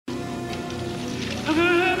How can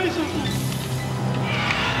I help you something?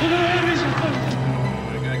 How can I help you something?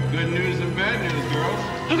 I got good news and bad news, girls.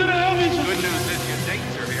 How can I help you something? Good news is your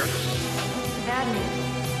dates are here. What's the bad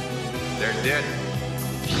news? They're dead.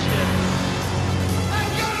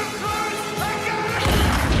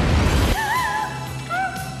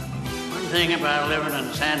 One thing about living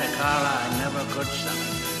in Santa Carla, I never could stomach.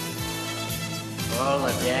 All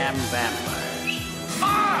the damn vampires.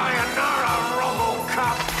 I am not a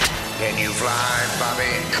RoboCop. Can you fly, Bobby?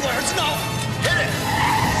 Clarence, no! Hit it!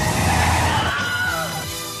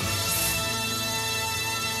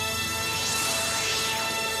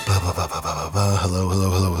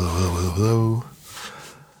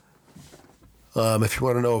 Hello. If you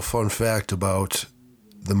want to know a fun fact about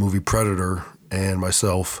the movie Predator and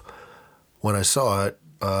myself, when I saw it,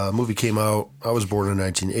 movie came out, I was born in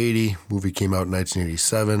 1980, movie came out in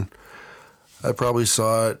 1987. I probably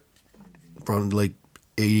saw it from like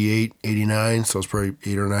 88, 89, so I was probably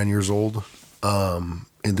 8 or 9 years old.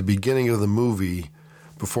 In the beginning of the movie,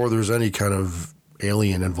 before there's any kind of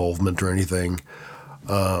alien involvement or anything,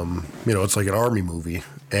 it's like an army movie,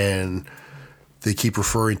 and they keep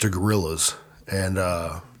referring to gorillas. And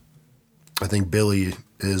I think Billy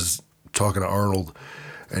is talking to Arnold,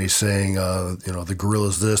 and he's saying, the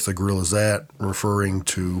gorilla's this, the gorilla's that, referring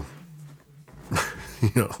to,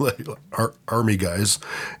 like army guys.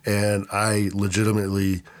 And I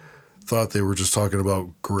legitimately thought they were just talking about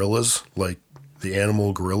gorillas, like the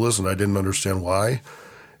animal gorillas, and I didn't understand why.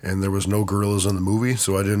 And there was no gorillas in the movie,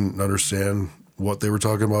 so I didn't understand what they were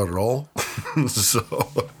talking about at all. So,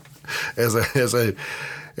 as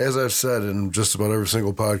I've said in just about every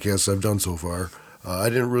single podcast I've done so far, I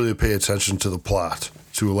didn't really pay attention to the plot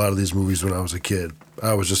to a lot of these movies when I was a kid.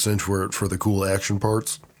 I was just into it for the cool action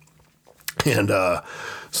parts. And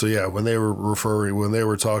so yeah, when they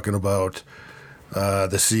were talking about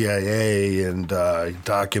the CIA and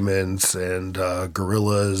documents and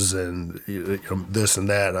gorillas and this and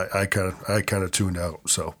that, I kind of tuned out.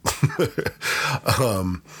 So,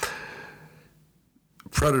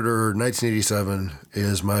 Predator 1987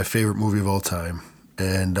 is my favorite movie of all time,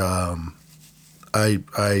 and I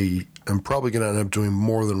am probably going to end up doing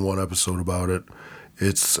more than one episode about it.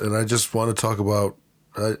 And I just want to talk about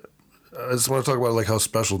like how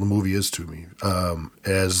special the movie is to me. I'll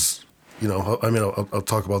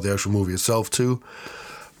talk about the actual movie itself too,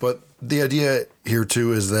 but the idea here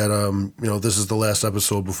too is that this is the last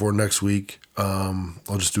episode before next week.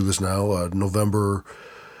 I'll just do this now.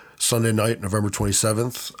 Sunday night, November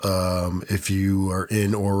 27th. If you are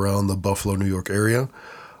in or around the Buffalo, New York area,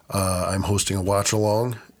 I'm hosting a watch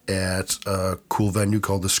along at a cool venue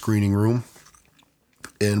called the Screening Room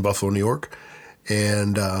in Buffalo, New York.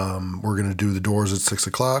 And we're going to do the doors at 6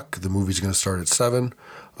 o'clock. The movie's going to start at 7.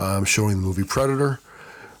 I'm showing the movie Predator.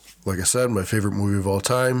 Like I said, my favorite movie of all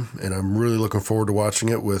time. And I'm really looking forward to watching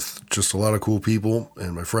it with just a lot of cool people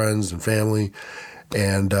and my friends and family.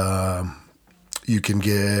 And you can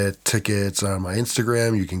get tickets on my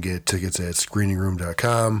Instagram. You can get tickets at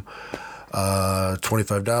screeningroom.com.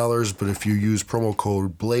 $25. But if you use promo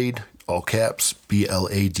code BLADE, all caps,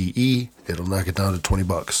 BLADE, it'll knock it down to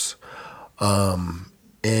 $20.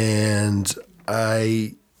 And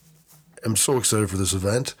I am so excited for this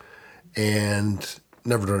event, and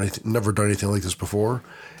never done anything like this before.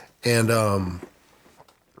 And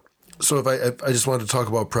so if I just wanted to talk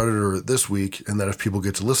about Predator this week, and then if people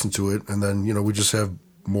get to listen to it, and then we just have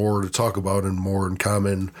more to talk about and more in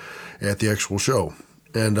common at the actual show.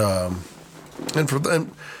 And for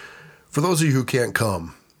those of you who can't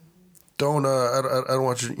come, I don't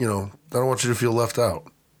want you to feel left out,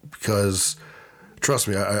 because trust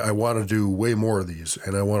me, I want to do way more of these,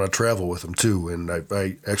 and I want to travel with them too. And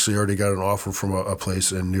I actually already got an offer from a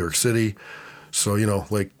place in New York City, so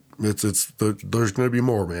there's going to be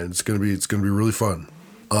more, man. It's going to be really fun.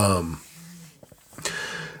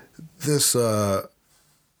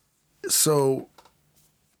 So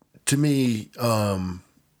to me, the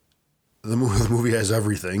movie has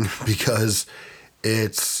everything, because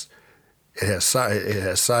it has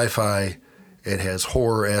sci-fi, it has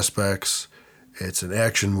horror aspects, it's an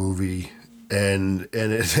action movie, and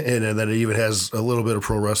then it even has a little bit of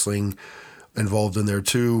pro wrestling involved in there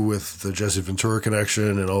too, with the Jesse Ventura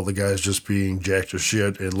connection and all the guys just being jacked as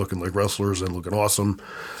shit and looking like wrestlers and looking awesome.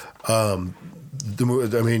 I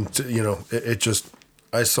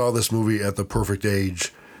saw this movie at the perfect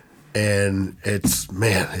age, and to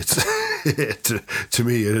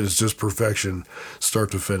me, it is just perfection,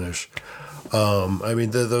 start to finish.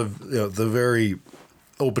 The very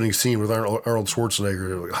opening scene with Arnold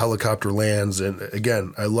Schwarzenegger, helicopter lands, and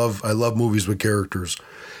again, I love movies with characters,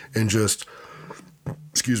 and just,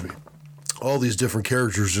 excuse me, all these different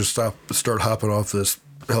characters just start hopping off this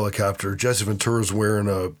helicopter. Jesse Ventura's wearing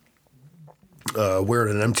an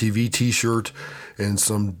MTV T-shirt and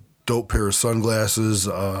some dope pair of sunglasses.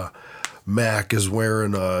 Mac is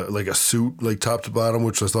wearing like a suit, like top to bottom,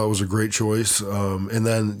 which I thought was a great choice. And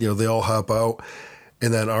then they all hop out,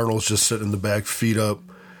 and then Arnold's just sitting in the back, feet up,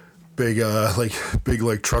 big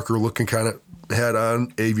trucker looking kind of hat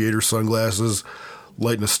on, aviator sunglasses,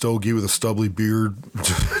 lighting a stogie with a stubbly beard,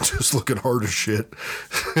 just looking hard as shit.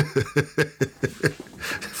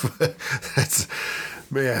 That's,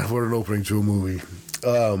 man, what an opening to a movie.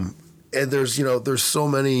 And there's so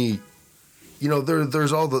many,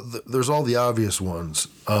 there's all the obvious ones.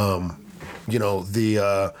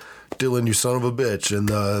 Dylan, you son of a bitch, and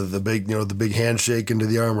the big handshake into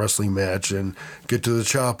the arm wrestling match, and get to the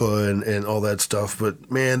choppa and all that stuff. But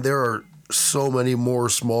man, there are so many more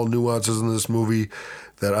small nuances in this movie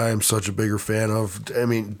that I am such a bigger fan of. I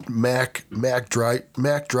mean, Mac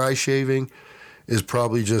dry shaving is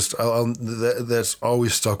probably just that's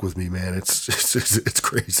always stuck with me, man. It's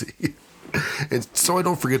crazy. And so I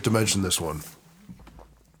don't forget to mention this one.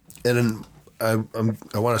 And then I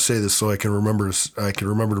want to say this so I can remember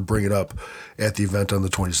to bring it up at the event on the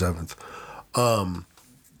 27th.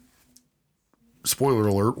 Spoiler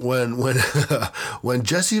alert: when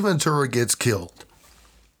Jesse Ventura gets killed,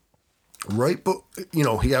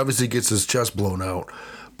 he obviously gets his chest blown out,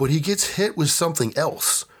 but he gets hit with something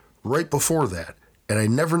else right before that, and I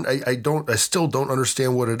still don't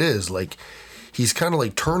understand what it is. Like, he's kind of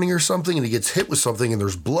like turning or something, and he gets hit with something, and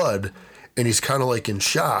there's blood, and he's kind of like in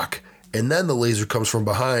shock. And then the laser comes from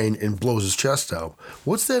behind and blows his chest out.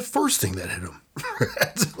 What's that first thing that hit him?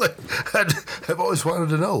 I've always wanted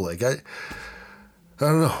to know. Like, I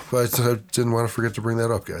don't know. But I didn't want to forget to bring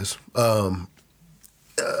that up, guys.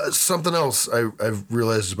 Something else I've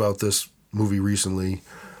realized about this movie recently.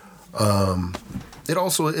 It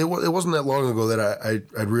wasn't that long ago that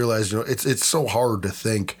I realized, it's so hard to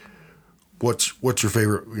think what's your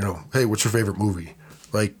favorite, hey, what's your favorite movie?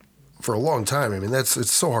 Like, for a long time, I mean,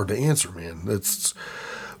 it's so hard to answer, man.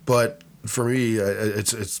 But for me, I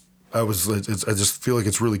just feel like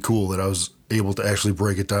it's really cool that I was able to actually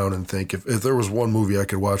break it down and think if there was one movie I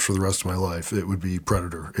could watch for the rest of my life, it would be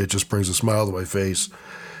Predator. It just brings a smile to my face.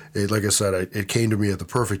 Like I said, it came to me at the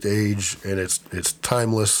perfect age, and it's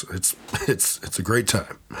timeless. It's a great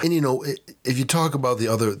time. And if you talk about the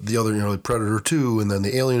other like Predator 2, and then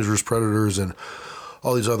the Aliens vs Predators, and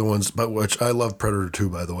all these other ones, but which I love Predator 2,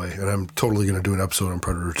 by the way, and I'm totally going to do an episode on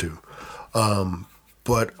Predator 2.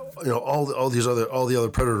 But all the other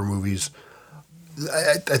Predator movies,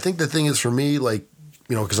 I think the thing is for me, like,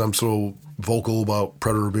 because I'm so vocal about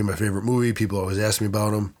Predator being my favorite movie, people always ask me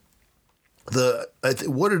about them.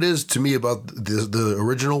 What it is to me about the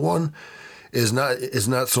original one is not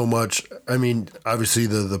so much. I mean, obviously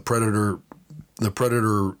the Predator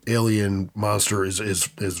alien monster is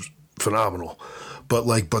phenomenal. But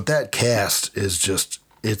that cast is just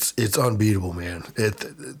it's unbeatable, man.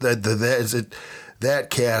 That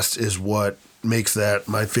cast is what makes that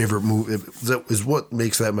my favorite movie. Is what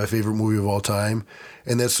makes that my favorite movie of all time.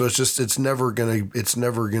 And it's never gonna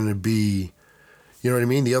be. You know what I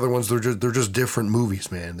mean? The other ones they're just different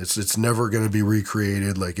movies, man. It's never gonna be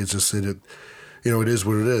recreated. Like, it's just it is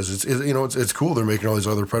what it is. It's cool they're making all these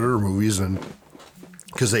other Predator movies, and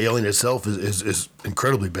because the alien itself is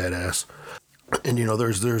incredibly badass. And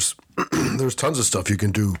there's tons of stuff you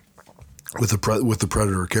can do with the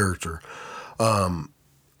Predator character. I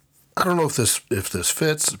don't know if this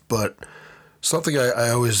fits, but something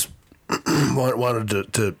I always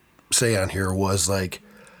wanted to say on here was, like,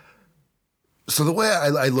 so the way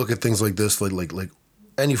I look at things like this, like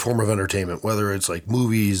any form of entertainment, whether it's like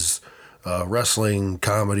movies, wrestling,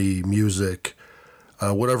 comedy, music,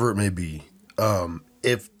 whatever it may be,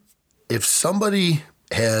 if somebody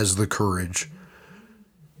has the courage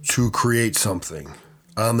to create something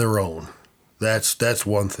on their own, that's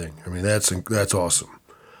one thing. I mean, that's awesome.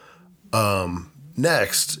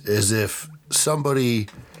 Next is if somebody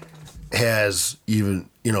has even,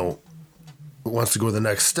 wants to go to the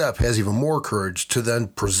next step, has even more courage to then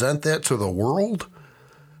present that to the world,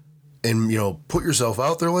 and put yourself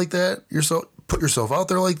out there like that. Put yourself out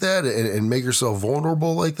there like that, and make yourself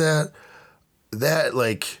vulnerable like that.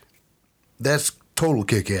 That's total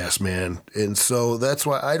kick-ass, man. And so that's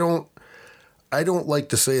why I don't like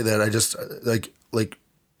to say that. I just like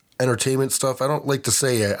entertainment stuff. I don't like to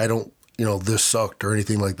say I don't, this sucked or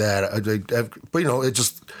anything like that. But it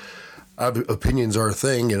just, opinions are a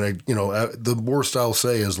thing, and the worst I'll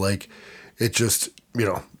say is, like, it just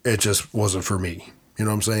wasn't for me. You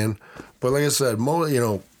know what I'm saying? But like I said,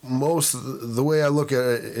 the way I look at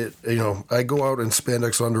it, I go out in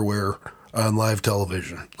spandex underwear on live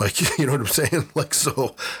television. Like, you know what I'm saying? Like,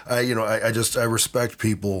 so I respect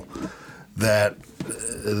people that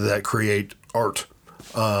create art.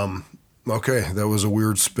 Okay, that was a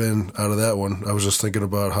weird spin out of that one. I was just thinking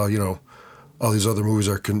about how, all these other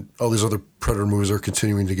Predator movies are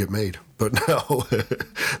continuing to get made. But now,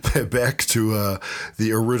 back to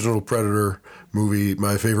the original Predator movie,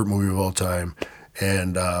 my favorite movie of all time,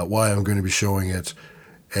 and why I'm going to be showing it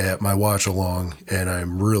at my watch along, and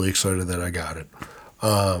I'm really excited that I got it.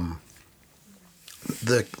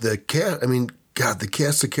 The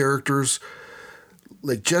cast of characters,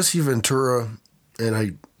 like Jesse Ventura, and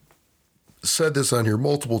I said this on here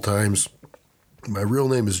multiple times. My real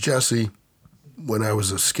name is Jesse. When I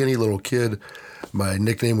was a skinny little kid, my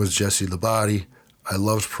nickname was Jesse the Body. I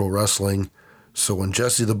loved pro wrestling. So when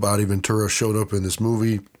Jesse the Body Ventura showed up in this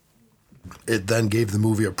movie, it then gave the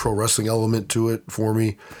movie a pro wrestling element to it for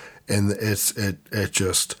me. And it's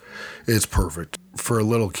perfect. For a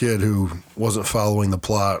little kid who wasn't following the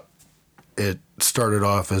plot, it started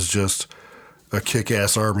off as just a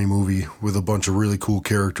kick-ass army movie with a bunch of really cool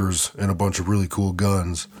characters and a bunch of really cool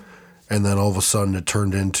guns. And then all of a sudden it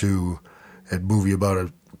turned into a movie about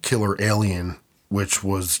a killer alien, which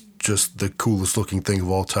was just the coolest looking thing of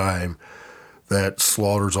all time, that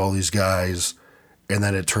slaughters all these guys, and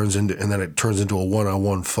then it turns into a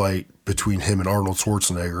one-on-one fight between him and Arnold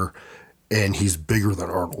Schwarzenegger, and he's bigger than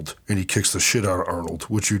Arnold, and he kicks the shit out of Arnold,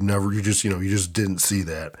 which you just didn't see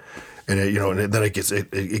that. And and then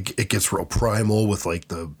it gets real primal with like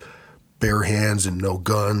the bare hands and no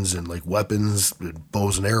guns and like weapons, and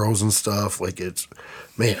bows and arrows and stuff. Like it's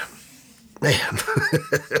man.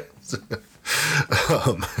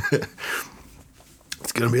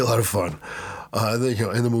 It's gonna be a lot of fun. And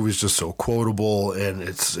the movie's just so quotable, and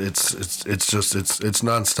it's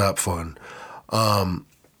nonstop fun.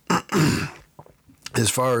 As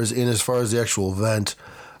far as the actual event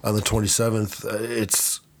on the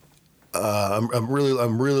 27th, I'm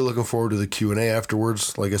really looking forward to the Q&A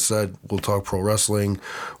afterwards. Like I said, we'll talk pro wrestling,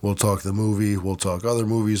 we'll talk the movie, we'll talk other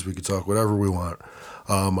movies, we could talk whatever we want.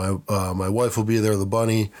 My wife will be there, the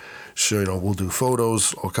bunny. We'll do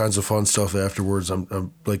photos, all kinds of fun stuff afterwards.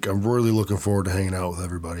 I'm really looking forward to hanging out with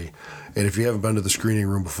everybody. And if you haven't been to the screening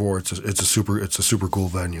room before, it's a super cool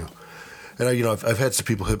venue. And I've had some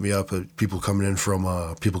people hit me up, people coming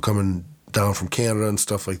down from Canada and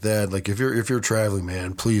stuff like that. Like if you're traveling,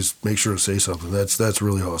 man, please make sure to say something. That's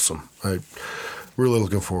really awesome. I'm really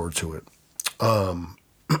looking forward to it.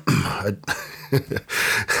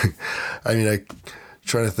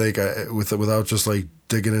 Trying to think without just like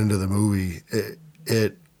digging into the movie.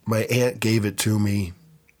 My aunt gave it to me.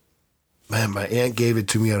 Man, my aunt gave it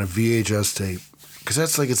to me on a VHS tape, because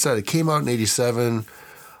that's, like I said, it came out in '87.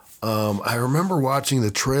 I remember watching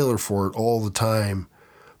the trailer for it all the time,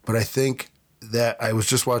 but I think that I was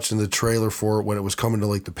just watching the trailer for it when it was coming to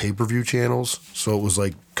like the pay-per-view channels, so it was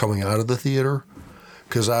like coming out of the theater,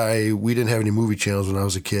 because we didn't have any movie channels when I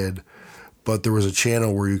was a kid. But there was a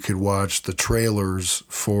channel where you could watch the trailers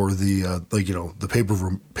for the the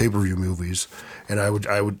pay-per-view movies, and I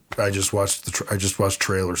just watched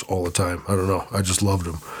trailers all the time. I don't know, I just loved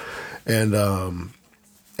them. And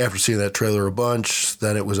after seeing that trailer a bunch,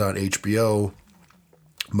 then it was on HBO.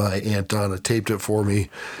 My Aunt Donna taped it for me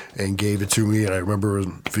and gave it to me, and I remember a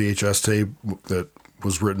VHS tape that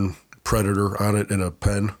was written Predator on it in a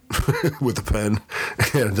pen with a pen,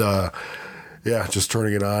 and. Yeah, just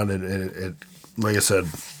turning it on, and it, like I said,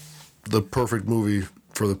 the perfect movie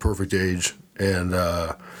for the perfect age, and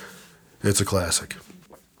it's a classic.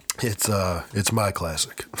 It's my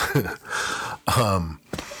classic.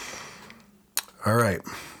 All right.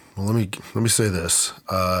 Well, let me say this.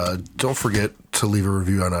 Don't forget to leave a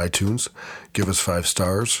review on iTunes. Give us 5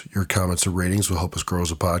 stars. Your comments and ratings will help us grow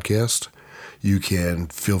as a podcast. You can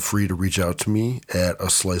feel free to reach out to me at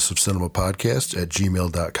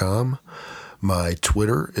asliceofcinemapodcast@gmail.com. My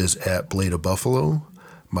Twitter is @BladeOfBuffalo.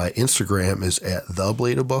 My Instagram is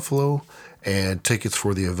 @TheBladeOfBuffalo. And tickets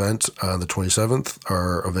for the event on the 27th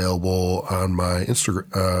are available on my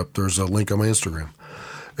Instagram. There's a link on my Instagram.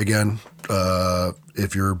 Again,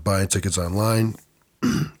 if you're buying tickets online,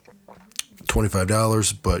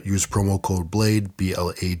 $25, but use promo code BLADE,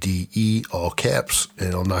 BLADE, all caps,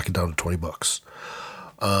 and I'll knock it down to $20.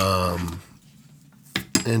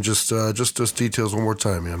 And just details one more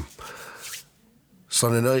time, man.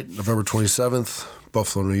 Sunday night, November 27th,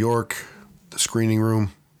 Buffalo, New York. The screening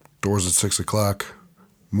room, doors at 6 o'clock,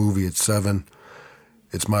 movie at 7.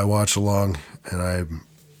 It's my watch along, and I'm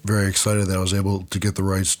very excited that I was able to get the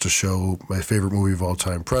rights to show my favorite movie of all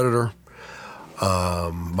time, Predator.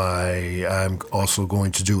 I'm also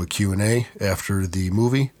going to do a Q&A after the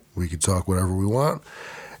movie. We can talk whatever we want.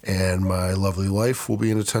 And my lovely wife will be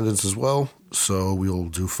in attendance as well. So we'll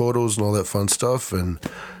do photos and all that fun stuff. And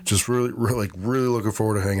just really looking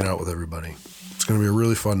forward to hanging out with everybody. It's going to be a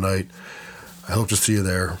really fun night. I hope to see you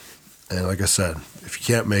there. And like I said, if you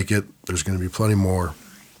can't make it, there's going to be plenty more.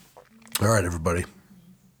 All right, everybody.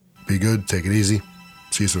 Be good. Take it easy.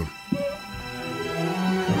 See you soon.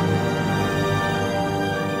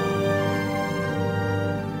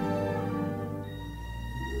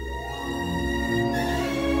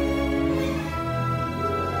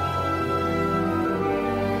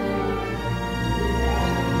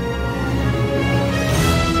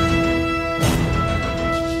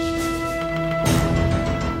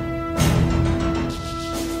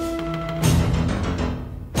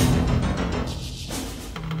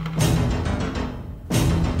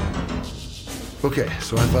 Okay,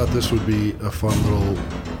 so I thought this would be a fun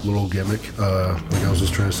little gimmick. Like I was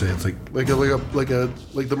just trying to say, it's like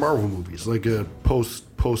the Marvel movies, like a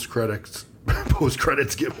post credits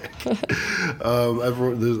gimmick.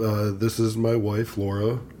 This is my wife,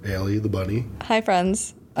 Laura, Allie, the bunny. Hi,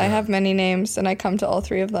 friends. I have many names, and I come to all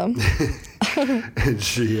three of them. And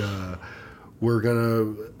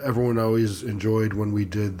everyone always enjoyed when we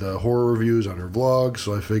did the horror reviews on her vlog,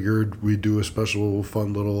 so I figured we'd do a special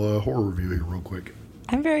fun little horror review here real quick.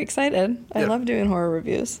 I'm very excited. I love doing horror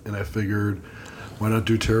reviews. And I figured, why not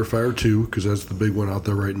do Terrifier 2, because that's the big one out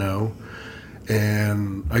there right now.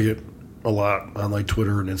 And I get a lot on like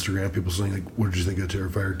Twitter and Instagram, people saying like, what did you think of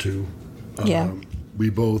Terrifier 2? Yeah. We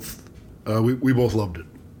both loved it.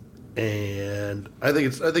 And I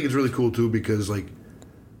think it's really cool too, because like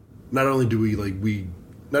not only did we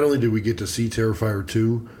get to see Terrifier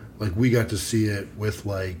 2, like we got to see it with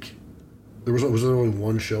like was there only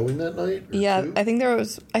one showing that night? Yeah, two? I think there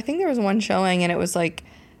was one showing, and it was like,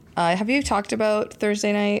 have you talked about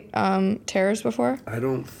Thursday night terrors before? I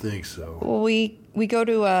don't think so. Well, we go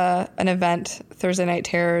to an event, Thursday Night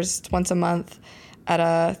Terrors, once a month at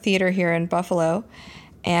a theater here in Buffalo.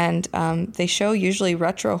 And they show usually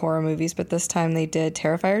retro horror movies, but this time they did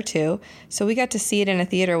Terrifier 2. So we got to see it in a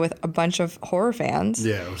theater with a bunch of horror fans.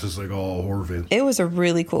 Yeah, it was just like all horror fans. It was a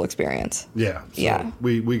really cool experience. Yeah. So yeah.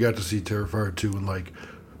 We got to see Terrifier 2 in like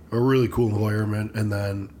a really cool environment, and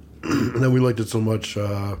then we liked it so much.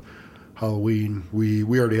 Halloween, we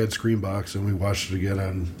already had Screambox, and we watched it again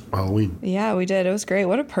on Halloween. Yeah, we did. It was great.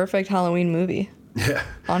 What a perfect Halloween movie. Yeah,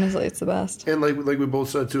 honestly, it's the best. And like we both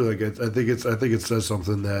said too, like I think it says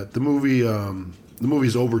something that the movie's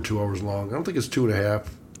over 2 hours long. I don't think it's 2.5.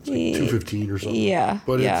 It's like 2:15 or something. Yeah,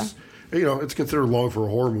 but it's it's considered long for a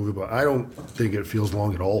horror movie, but I don't think it feels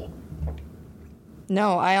long at all.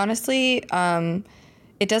 No, I honestly,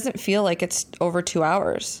 it doesn't feel like it's over 2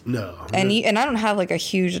 hours. No, and I don't have like a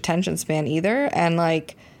huge attention span either, and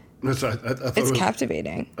like I thought it's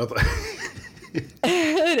captivating.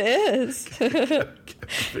 It is.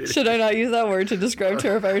 Should I not use that word to describe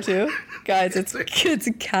Terrifier 2? Guys, it's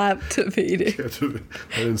captivating. I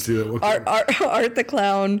didn't see that one. Art the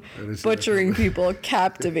Clown butchering people,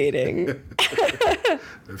 captivating. I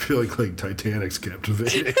feel like Titanic's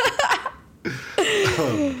captivating.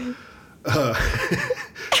 I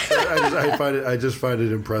just find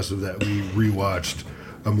it impressive that we rewatched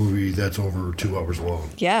a movie that's over 2 hours long.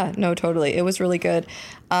 Yeah, no, totally. It was really good.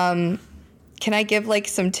 Can I give like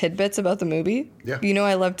some tidbits about the movie? Yeah. You know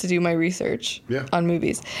I love to do my research on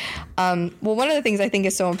movies. Well, one of the things I think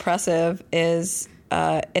is so impressive is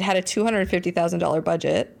it had a $250,000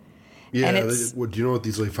 budget. Yeah. And do you know what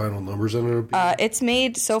these like final numbers ended up being? It's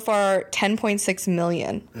made so far $10.6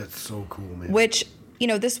 million. That's so cool, man. Which,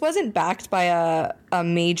 this wasn't backed by a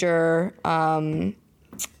major what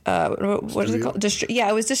is it called?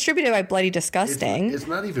 It was distributed by Bloody Disgusting. It's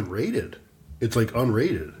not even rated. It's like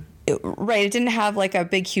unrated. Right, it didn't have like a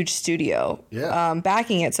big, huge studio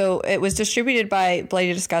backing it. So it was distributed by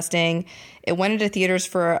Bloody Disgusting. It went into theaters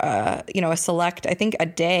for a select, I think, a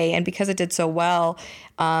day. And because it did so well,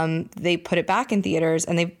 they put it back in theaters,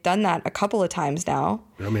 and they've done that a couple of times now.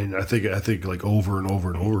 I mean, I think like over and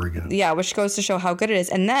over and over again. Yeah, which goes to show how good it is.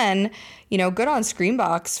 And then, good on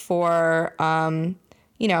Screambox for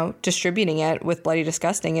distributing it with Bloody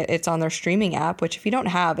Disgusting. It's on their streaming app, which if you don't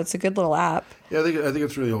have, it's a good little app. Yeah, I think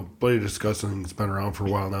it's really Bloody Disgusting's been around for a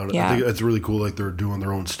while now. Yeah. I think it's really cool. Like they're doing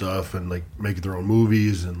their own stuff and like making their own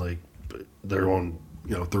movies and like their own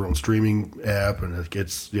streaming app, and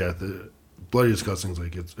the Bloody Disgusting's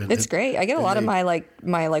like it's great. I get a lot of my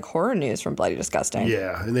horror news from Bloody Disgusting.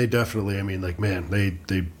 Yeah, and they definitely, I mean, like man, they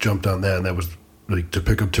jumped on that, and that was like to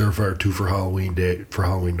pick up Terrifier 2 for Halloween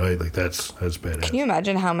night, like that's badass. Can you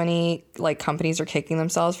imagine how many like companies are kicking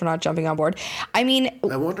themselves for not jumping on board? I mean,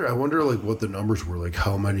 I wonder like what the numbers were, like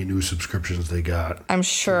how many new subscriptions they got. I'm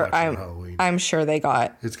sure they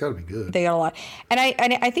got. It's got to be good. They got a lot, and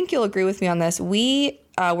I think you'll agree with me on this. We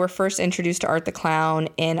were first introduced to Art the Clown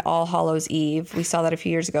in All Hallows Eve. We saw that a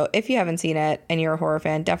few years ago. If you haven't seen it and you're a horror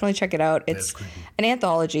fan, definitely check it out. It's an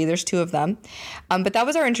anthology. There's 2 of them. But that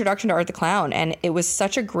was our introduction to Art the Clown, and it was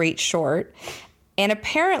such a great short. And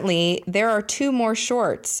apparently there are 2 more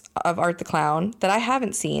shorts of Art the Clown that I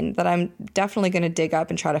haven't seen that I'm definitely going to dig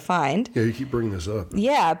up and try to find. Yeah, you keep bringing this up.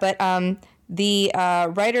 Yeah, but the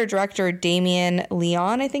writer-director Damien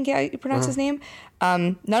Leon, I think you pronounce his name,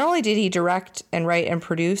 not only did he direct and write and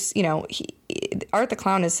produce, Art the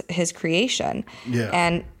Clown is his creation. Yeah.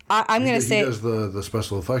 And I'm going to say... He does the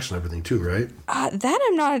special effects and everything too, right? That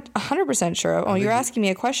I'm not 100% sure of. Oh, you're asking me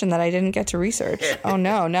a question that I didn't get to research. Oh,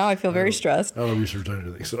 no. Now I feel very stressed. I don't research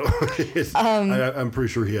anything, so I'm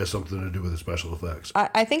pretty sure he has something to do with the special effects.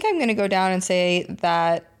 I think I'm going to go down and say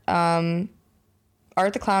that...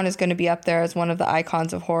 Art the Clown is going to be up there as one of the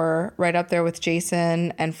icons of horror, right up there with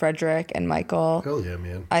Jason and Frederick and Michael. Hell yeah,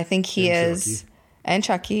 man. I think he is. Chucky. And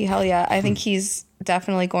Chucky, hell yeah. I think he's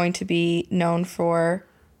definitely going to be known for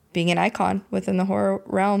being an icon within the horror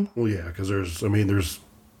realm. Well, yeah, because there's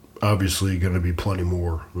obviously going to be plenty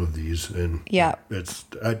more of these. And yeah.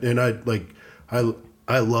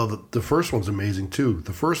 I love it. The first one's amazing too.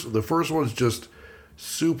 The first one's just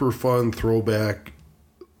super fun throwback.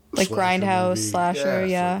 Like Grindhouse, slasher,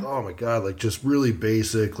 yeah. Like, oh my God, like just really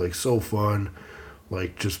basic, like so fun.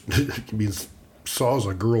 Like just, saws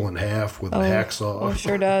a girl in half with a hacksaw. Oh,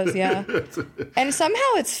 sure does, yeah. And somehow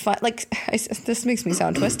it's fun. Like, this makes me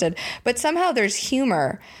sound twisted, but somehow there's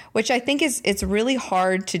humor, which I think it's really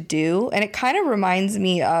hard to do. And it kind of reminds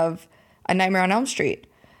me of A Nightmare on Elm Street.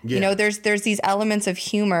 Yeah. There's these elements of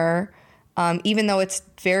humor, even though it's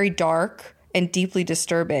very dark and deeply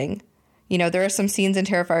disturbing. There are some scenes in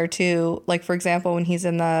Terrifier 2, like, for example, when he's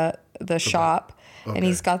in the shop and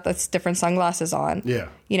he's got the different sunglasses on. Yeah.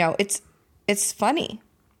 It's funny.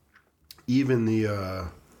 Even the,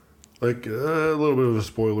 like, a little bit of a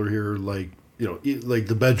spoiler here, like, like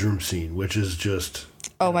the bedroom scene, which is just...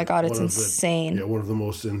 Oh, my God, it's insane. One of the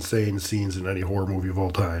most insane scenes in any horror movie of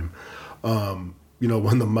all time. When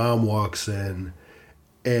the mom walks in...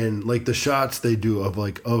 And like the shots they do of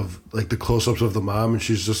the close-ups of the mom, and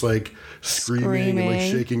she's just like screaming and like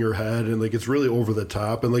shaking her head, and like it's really over the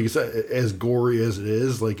top, and like you said, as gory as it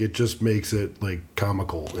is, like it just makes it like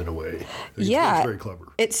comical in a way. It's very clever.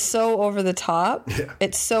 It's so over the top. Yeah,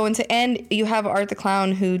 it's so into, and you have Art the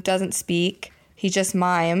Clown who doesn't speak; he just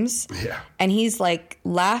mimes. Yeah, and he's like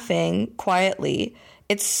laughing quietly.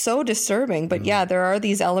 It's so disturbing, but there are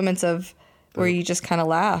these elements of where you just kind of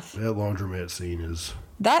laugh. That laundromat scene is.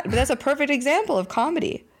 That's a perfect example of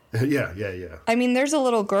comedy. Yeah. I mean, there's a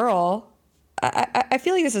little girl. I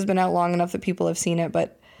feel like this has been out long enough that people have seen it,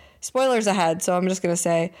 but spoilers ahead, so I'm just going to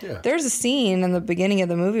say there's a scene in the beginning of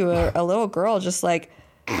the movie where a little girl just like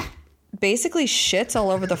basically shits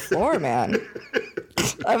all over the floor, man.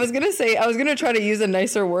 I was going to try to use a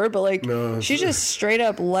nicer word, but like she just straight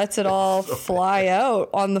up lets it all fly out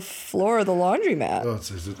on the floor of the laundromat. Oh,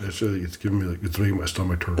 it's giving me it's making my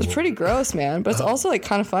stomach turn. It's pretty gross, man, but it's also like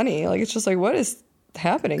kind of funny. Like it's just like, what is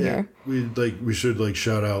happening here? We should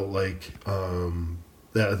shout out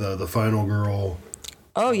the final girl.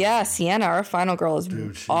 Oh yeah, Sienna, our final girl, is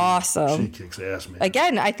awesome. She kicks ass, man.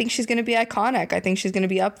 Again, I think she's going to be iconic. I think she's going to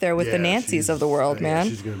be up there with the Nancys of the world, man.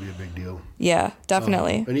 She's going to be a big deal. Yeah,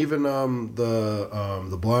 definitely. And even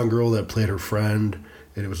the blonde girl that played her friend,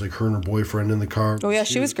 and it was like her and her boyfriend in the car. Oh yeah,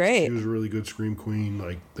 she was great. She was a really good scream queen.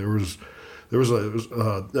 Like who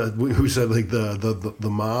said like the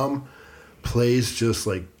mom plays just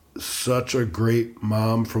like such a great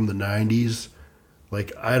mom from the 90s.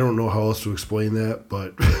 Like, I don't know how else to explain that,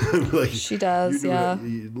 but like she does,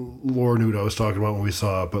 Laura knew what I was talking about when we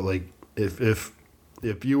saw it. But like, if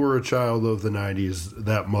you were a child of the 90s,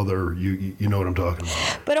 that mother, you know what I'm talking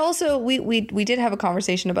about. But also, we did have a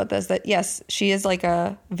conversation about this. That yes, she is like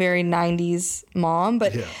a very 90s mom,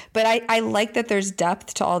 but I like that there's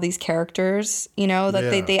depth to all these characters.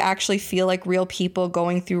 That they actually feel like real people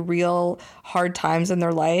going through real hard times in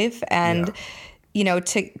their life, and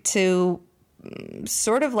to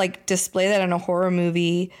sort of like display that in a horror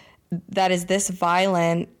movie that is this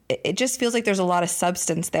violent, it just feels like there's a lot of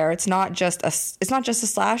substance there. It's not just a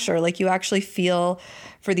slasher. Like you actually feel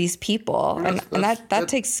for these people, and that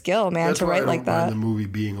takes skill, man, to write like that. That's why I don't mind the movie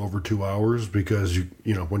being over 2 hours, because you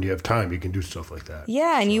when you have time, you can do stuff like that.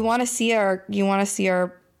 Yeah, and you want to see our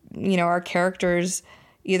our characters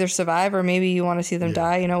either survive or maybe you want to see them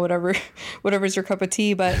die, whatever's your cup of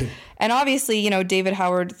tea. But, and obviously, David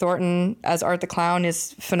Howard Thornton as Art the Clown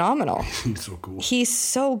is phenomenal. He's so cool. He's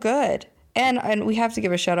so good. And we have to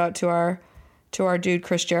give a shout out to our dude,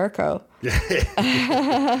 Chris Jericho. Yeah,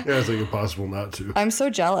 it's like impossible not to. I'm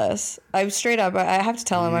so jealous. I'm straight up. I have to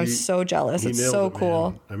tell him I'm so jealous. It's so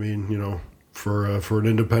cool. Man. I mean, for an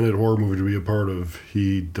independent horror movie to be a part of,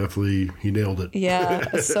 he nailed it. Yeah,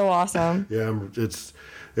 it's so awesome. Yeah, it's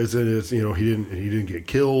he didn't get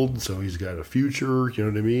killed, so he's got a future. You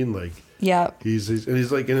know what I mean? Like, yeah,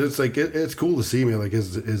 it's cool to see, man. Like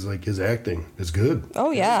his acting is good.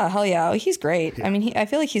 Oh yeah, hell yeah, he's great. Yeah. I mean, I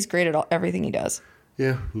feel like he's great at everything he does.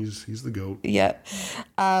 Yeah, he's the GOAT. Yeah.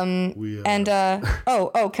 Can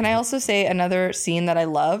I also say another scene that I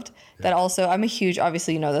loved? Yeah. That also,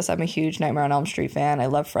 obviously you know this, I'm a huge Nightmare on Elm Street fan. I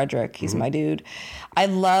love Frederick. He's my dude. I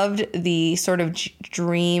loved the sort of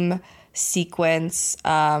dream sequence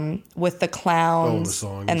with the clowns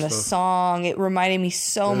and the song. It reminded me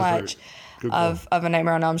so much of A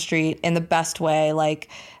Nightmare on Elm Street in the best way. Like,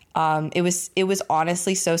 it was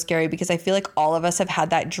honestly so scary because I feel like all of us have had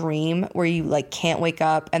that dream where you like can't wake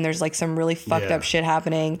up and there's like some really fucked up shit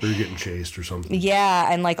happening. Or you're getting chased or something.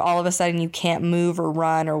 Yeah, and like all of a sudden you can't move or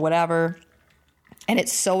run or whatever. And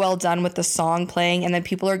it's so well done with the song playing, and then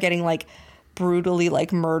people are getting like brutally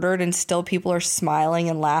like murdered and still people are smiling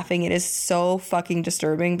and laughing. It is so fucking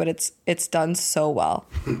disturbing, but it's done so well.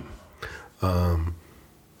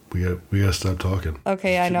 We gotta stop talking.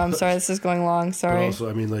 Okay, I know. I'm sorry. This is going long. Sorry. But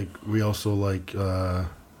also, we also want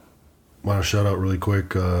to shout out really quick.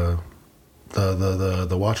 The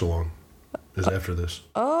watch along is after this.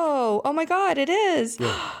 Oh my God, it is.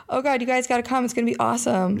 Yeah. Oh God, you guys got to come. It's gonna be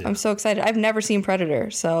awesome. Yeah. I'm so excited. I've never seen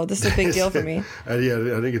Predator, so this is a big deal for me. I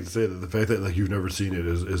didn't get to say that. The fact that like you've never seen it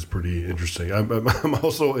is pretty interesting. I'm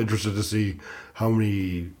also interested to see how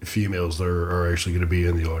many females there are actually going to be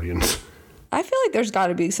in the audience. I feel like there's got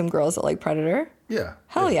to be some girls that like Predator. Yeah.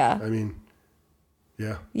 Hell yeah. I mean,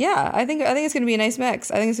 yeah. Yeah, I think it's going to be a nice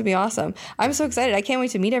mix. I think it's going to be awesome. I'm so excited. I can't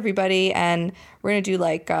wait to meet everybody, and we're going to do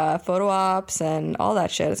like photo ops and all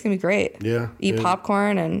that shit. It's going to be great. Yeah. Eat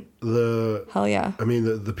popcorn and hell yeah. I mean,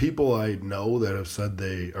 the people I know that have said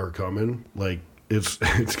they are coming, like, it's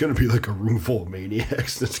going to be like a room full of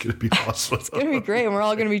maniacs. It's going to be awesome. It's going to be great, and we're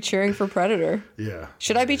all going to be cheering for Predator. Yeah.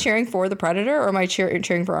 Should I be cheering for the Predator, or am I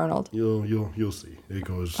cheering for Arnold? You'll see. It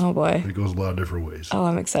goes. Oh boy. It goes a lot of different ways. Oh,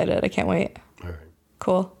 I'm excited. I can't wait. All right.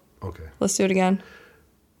 Cool. Okay. Let's do it again.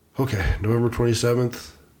 Okay, November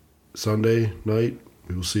 27th, Sunday night.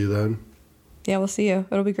 We will see you then. Yeah, we'll see you.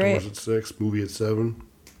 It'll be great. Doors at 6, movie at 7.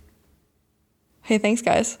 Hey, thanks,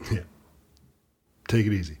 guys. Yeah. Take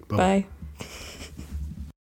it easy. Bye. Bye.